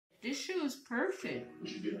This shoe is perfect.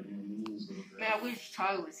 Man, I wish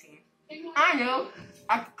Charlie was here. I know.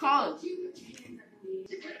 I could call him.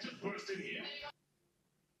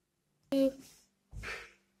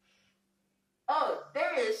 Oh,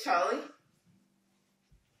 there it is, Charlie.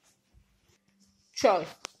 Charlie,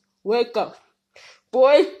 wake up.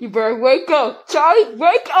 Boy, you better wake up. Charlie,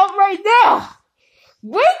 wake up right now.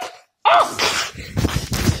 Wake up.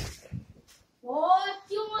 Boy,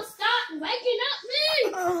 you won't stop waking up,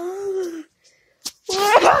 man.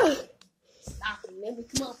 Stop it, man. We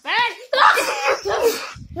come on fast.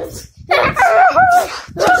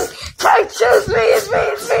 Excuse me,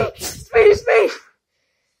 it's me.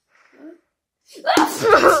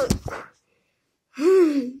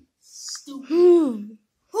 Stupid.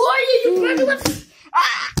 Who are you? You pregnant with?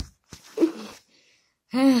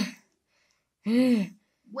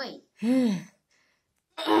 Wait.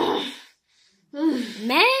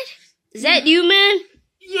 Mad? Is that you, man?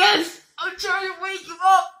 Yes, I'm trying to wake you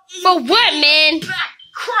up. For what, man?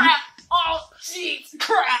 Crap. Oh, jeez,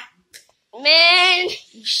 crap. Man,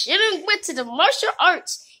 you shouldn't went to the martial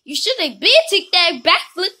arts. You should have been take that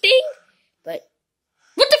backflip thing. But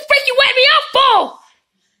what the freak you wake me up for?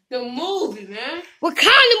 The movie, man. What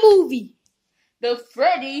kind of movie? The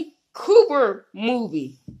Freddy Krueger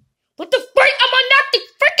movie. What the freak? I'm gonna knock the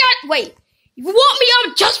freak out. Wait, you want me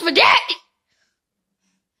up just for that?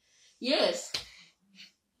 Yes.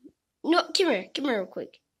 No, come here real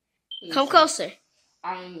quick. Come closer.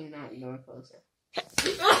 I am not going closer.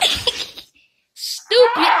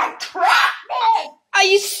 Stupid. Ah, crap, man. Are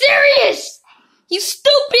you serious? You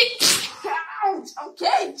stupid. Ouch.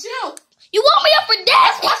 Okay, chill. You want me up for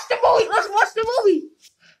that? Let's watch the movie.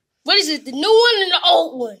 What is it? The new one and the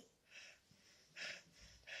old one?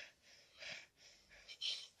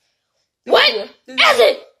 What is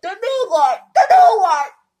it? The new one.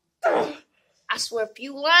 I swear, if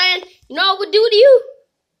you lying, you know what I would do to you?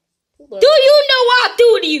 What? Do you know what I'll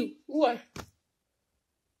do to you? What?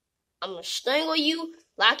 I'm gonna strangle you,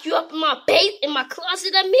 lock you up in my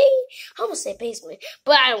closet. I'm gonna say basement,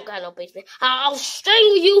 but I don't got no basement. I'll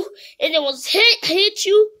strangle you, and then hit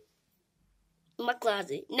you in my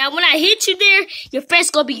closet. Now, when I hit you there, your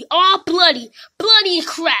face gonna be all bloody and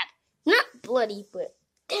crap. Not bloody, but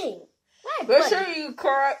dang. Make sure you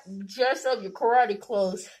dress up your karate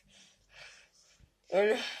clothes.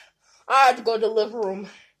 And I have to go to the living room.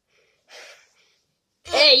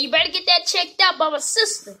 Hey, you better get that checked out by my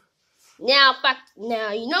sister. Now,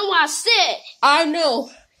 you know what I said. I know.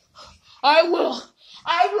 I will.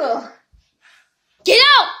 Get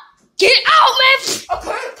out! Get out, man!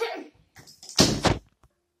 Okay.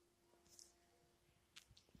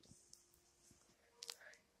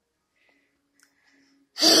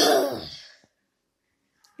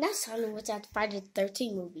 That's how I know what's at the Friday the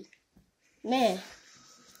 13th movie. Man,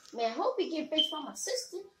 I hope he get fixed by my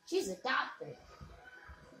sister. She's a doctor.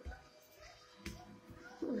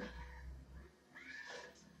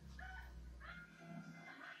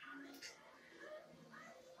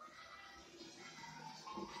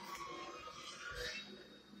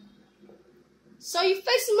 So you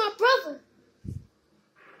facing my brother?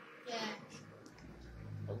 Yeah.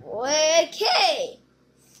 Okay.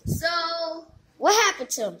 So what happened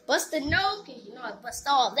to him? Bust a nose? Cause you know I bust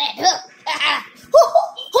all that up.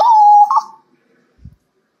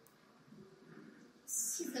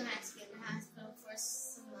 She's gonna have to get in the hospital for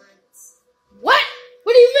some months. What?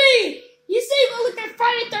 What do you mean? You say you gonna look at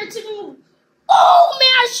Friday 13th movie? Oh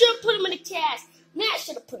man, I should have put him in a cast. Man, I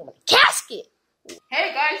should have put him in a casket.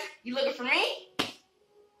 Hey guys, you looking for me?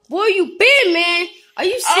 Where you been, man? Are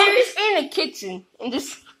you serious? I'm in the kitchen and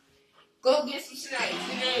just go get some snacks.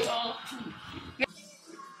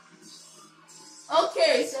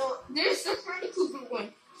 Okay, so there's the Freddy Krueger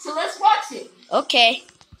one. So let's watch it. Okay.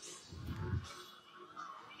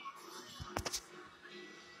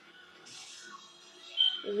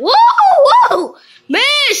 Whoa!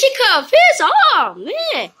 Man, she cut his arm,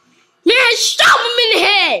 man. Man, stop him in the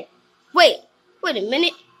head. Wait a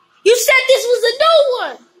minute. You said this was a new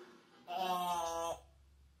one.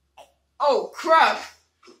 Oh, crap.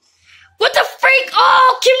 What the freak?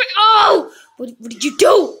 Oh, Kimmy. Oh, what did you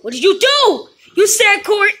do? What did you do? You said,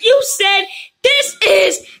 Corey, this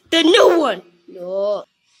is the new one. No.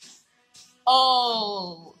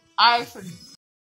 Oh, I forgot.